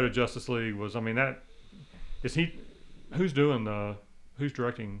Snyder Cut of Justice League was. I mean, that is he. Who's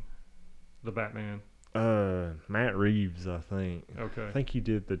directing the Batman? Matt Reeves, I think. Okay. I think he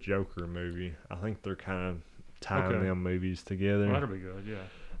did the Joker movie. I think they're kind of tying Okay. them movies together. Well, that'll be good. Yeah.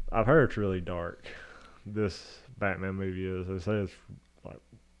 I've heard it's really dark. This Batman movie is. They say it's like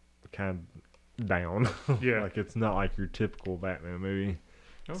kind of down. Yeah. Like it's not like your typical Batman movie.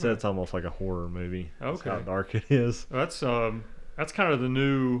 Okay. So it's almost like a horror movie. That's Okay. how dark it is. That's kind of the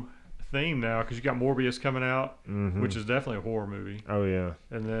new theme now because you got Morbius coming out, Mm-hmm. which is definitely a horror movie, Oh yeah.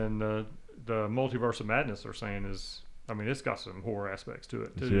 and then the Multiverse of Madness they're saying is, I mean, it's got some horror aspects to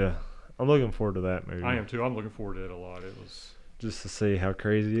it too. Yeah. I'm looking forward to that movie. I am too. I'm looking forward to it a lot. It was, Just to see how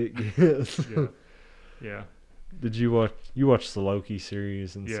crazy it gets. yeah, yeah, Did you watch the Loki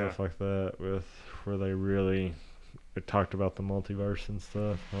series and Yeah. stuff like that where they really talked about the multiverse and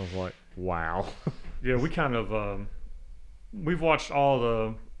stuff? I was like, wow. yeah. We kind of we've watched all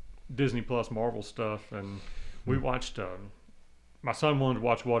the Disney Plus Marvel stuff, and we watched. My son wanted to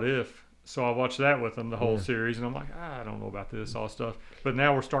watch What If. So I watched that with him, the whole Yeah. series, and I'm like, I don't know about this, all stuff. But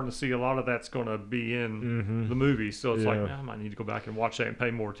now we're starting to see a lot of that's going to be in Mm-hmm. the movie. So it's like, Yeah. man, I might need to go back and watch that and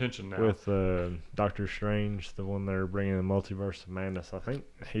pay more attention now. With Doctor Strange, the one they're bringing in Multiverse of Madness, I think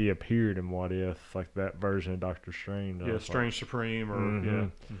he appeared in What If, like that version of Doctor Strange. I yeah, was Strange Supreme, or Mhm. yeah,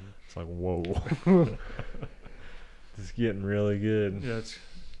 like, it's like, whoa. It's getting really good. yeah.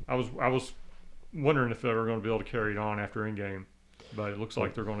 I was wondering if they were going to be able to carry it on after Endgame, but it looks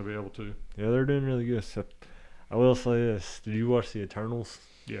like they're going to be able to. Yeah, they're doing really good. So, I will say this. Did you watch The Eternals?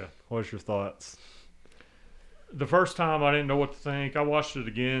 Yeah. What's your thoughts? The first time I didn't know what to think. I watched it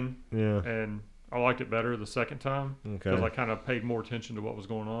again, Yeah. and I liked it better the second time because Okay. I kind of paid more attention to what was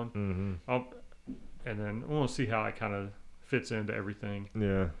going on. Mm-hmm. And then I want to see how it kind of fits into everything.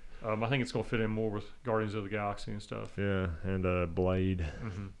 Yeah. I think it's going to fit in more with Guardians of the Galaxy and stuff. Yeah. And Blade.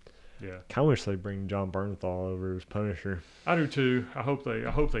 hmm Yeah, Kind of wish they bring John Bernthal over as Punisher. I do too. I hope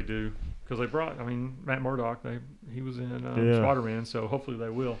they do because they brought. I mean, Matt Murdock. He was in Yeah. Spider-Man, so hopefully they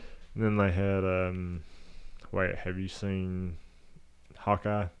will. And then they had wait, have you seen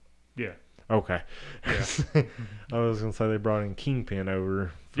Hawkeye? Yeah, Okay. yeah, I was gonna say they brought in Kingpin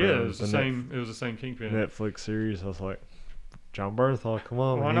over. yeah. It from was the same. It was the same Kingpin. Netflix series. I was like, John Bernthal, come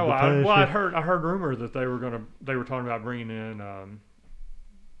on. Well, I we know. need the I Punisher. heard rumor that they were talking about bringing in.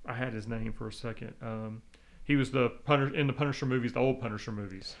 I had his name for a second. He was in the Punisher movies, the old Punisher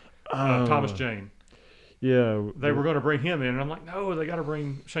movies. Thomas Jane. Yeah. They were going to bring him in, and I'm like, no, they got to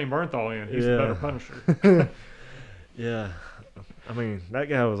bring Shane Bernthal in. He's Yeah. the better Punisher. Yeah. I mean, that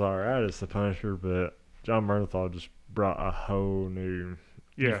guy was alright as the Punisher, but John Bernthal just brought a whole new.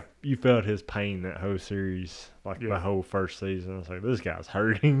 Yeah, You felt his pain that whole series, like Yeah. the whole first season. I was like, this guy's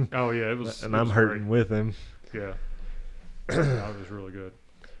hurting, oh yeah, it was. and it I'm was hurting with him. Great. Yeah, that was really good.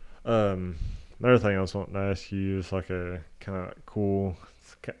 Another thing I was wanting to ask you is like a kind of cool.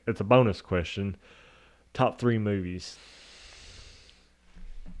 It's a bonus question. Top 3 movies.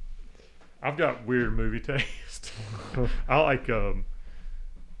 I've got weird movie taste. I like.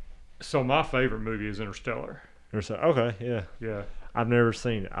 So my favorite movie is Interstellar. Okay, yeah. Yeah, I've never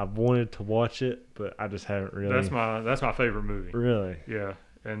seen it. I've wanted to watch it, but I just haven't really. that's my favorite movie. Really. Yeah,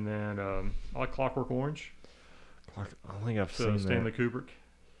 and then I like Clockwork Orange. I don't think I've So seen Stanley that. Kubrick.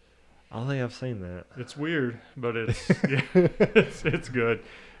 I don't think I've seen that. It's weird, but it's yeah, it's good.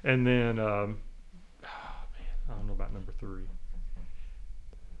 And then oh man, I don't know about number 3.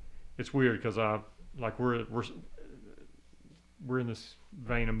 It's weird because we're in this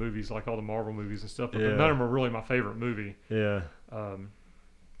vein of movies like all the Marvel movies and stuff, but Yeah. none of them are really my favorite movie. Yeah.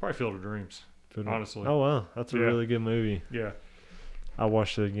 Probably Field of Dreams. Honestly. Oh wow, that's a Yeah. really good movie. Yeah, I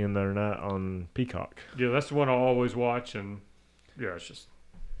watched it again the other night on Peacock. yeah, that's the one I always watch, and yeah, it's just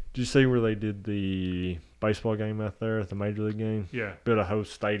Did you see where they did the baseball game out there at the Major League game? yeah, Built a whole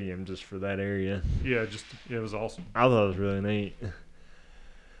stadium just for that area. yeah, it was awesome. I thought it was really neat.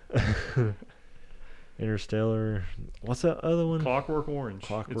 Interstellar. What's that other one? Clockwork Orange.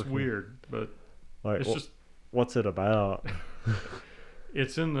 Clockwork It's Orange. weird, but Like, it's just what's it about?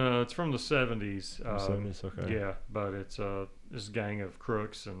 it's from the 70s. 70s, okay. Yeah, but it's this gang of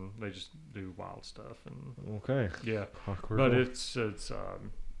crooks, and they just do wild stuff, and Okay. yeah. Clockwork But Orange. it's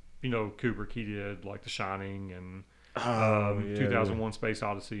Kubrick. He did like The Shining and Yeah. 2001: Space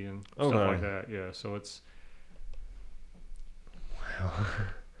Odyssey and stuff Okay. like that. Yeah, so it's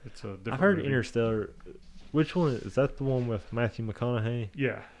it's a different I've heard movie. Interstellar. Which one is that? The one with Matthew McConaughey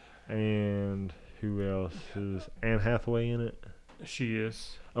Yeah, and who else is Anne Hathaway in it? she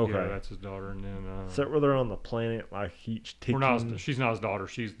is. Okay. Yeah, that's his daughter, and then Is that where they're on the planet, like each ticking? she's not his daughter.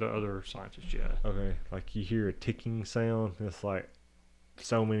 She's the other scientist. Yeah. Okay, like you hear a ticking sound. It's like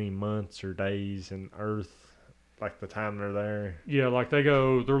so many months or days in Earth, like the time they're there. Yeah, like they're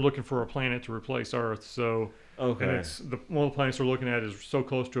looking for a planet to replace Earth. So, Okay. and it's one of the planets they're looking at is so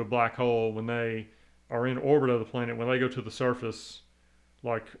close to a black hole. When they are in orbit of the planet, when they go to the surface,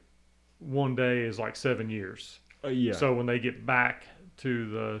 like one day is like 7 years. Yeah. So when they get back to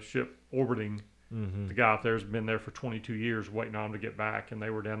the ship orbiting, the guy up there's been there for 22 years waiting on them to get back, and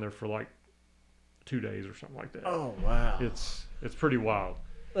they were down there for like 2 days or something like that. Oh wow. It's pretty wild.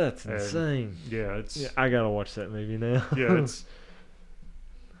 That's And, insane. Yeah, it's Yeah, I gotta watch that movie now. yeah, it's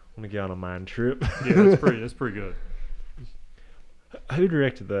I'm gonna get on a mind trip. yeah, it's pretty good. Who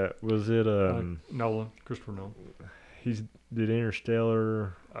directed that? Was it Nolan, Christopher Nolan, did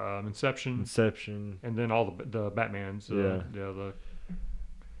Interstellar, Inception, Inception? and then all the Batmans. Yeah.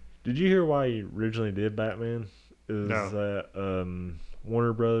 Did you hear why he originally did Batman? Is No. that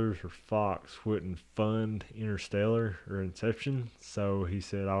Warner Brothers or Fox wouldn't fund Interstellar or Inception, so he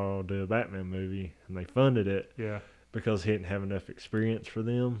said, "I'll do a Batman movie," and they funded it yeah, because he didn't have enough experience for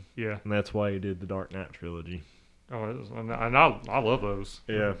them, yeah. and that's why he did the Dark Knight trilogy. Oh, and I love those.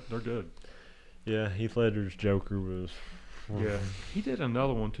 Yeah. They're good. Yeah, Heath Ledger's Joker was. Yeah, he did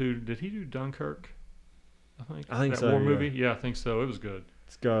another one too. Did he do Dunkirk? I think that so, war yeah. movie. Yeah, I think so. It was good.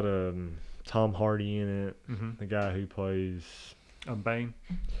 It's got Tom Hardy in it, Mm-hmm. the guy who plays Bane.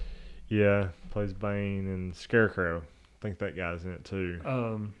 plays Bane and Scarecrow. I think that guy's in it too.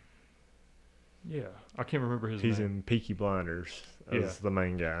 Yeah, I can't remember his He's name. in Peaky Blinders as the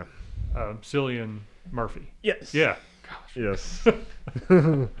main guy. Cillian Murphy. Yes. Yeah. Yes.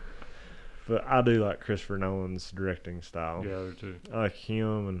 But I do like Christopher Nolan's directing style. Yeah, there too. I like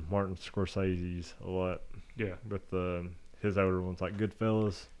him and Martin Scorsese's a lot. Yeah. With his older ones like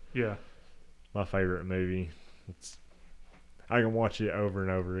Goodfellas. Yeah. My favorite movie. I can watch it over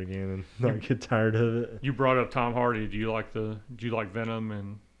and over again and not get tired of it. You brought up Tom Hardy. Do you like Venom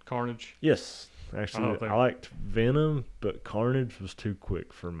and Carnage? Yes. Actually, think- I liked Venom, but Carnage was too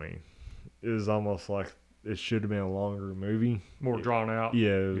quick for me. It was almost like it should have been a longer movie. More drawn out. Yeah,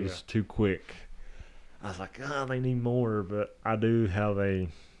 it was too quick. I was like, they need more, but I do how they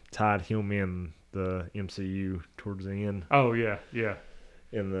tied him in the MCU towards the end Oh yeah, yeah,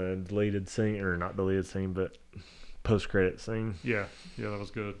 in the deleted scene, or not deleted scene, but post-credit scene. yeah. That was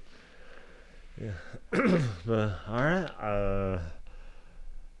good. But all right,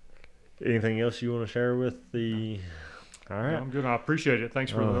 anything else you want to share with the? All right, I'm good. I appreciate it.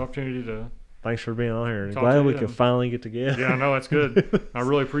 Thanks for the opportunity to. thanks for being on here. Talk Glad to we you could and- finally get together. Yeah, I know that's good. I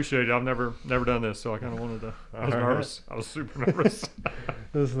really appreciate it. I've never done this, so I kind of wanted to. I was All right. nervous. I was super nervous.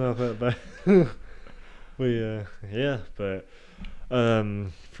 It's not that bad. But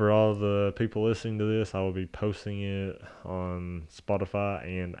for all the people listening to this, I will be posting it on Spotify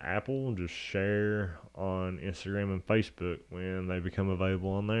and Apple. Just share on Instagram and Facebook when they become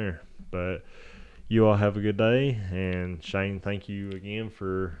available on there. But you all have a good day, and Shane, thank you again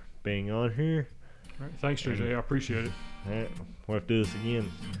for being on here. All right, thanks, JJ. I appreciate it. All right, we'll have to do this again.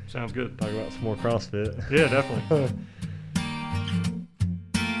 Sounds good. Talk about some more CrossFit. Yeah, definitely.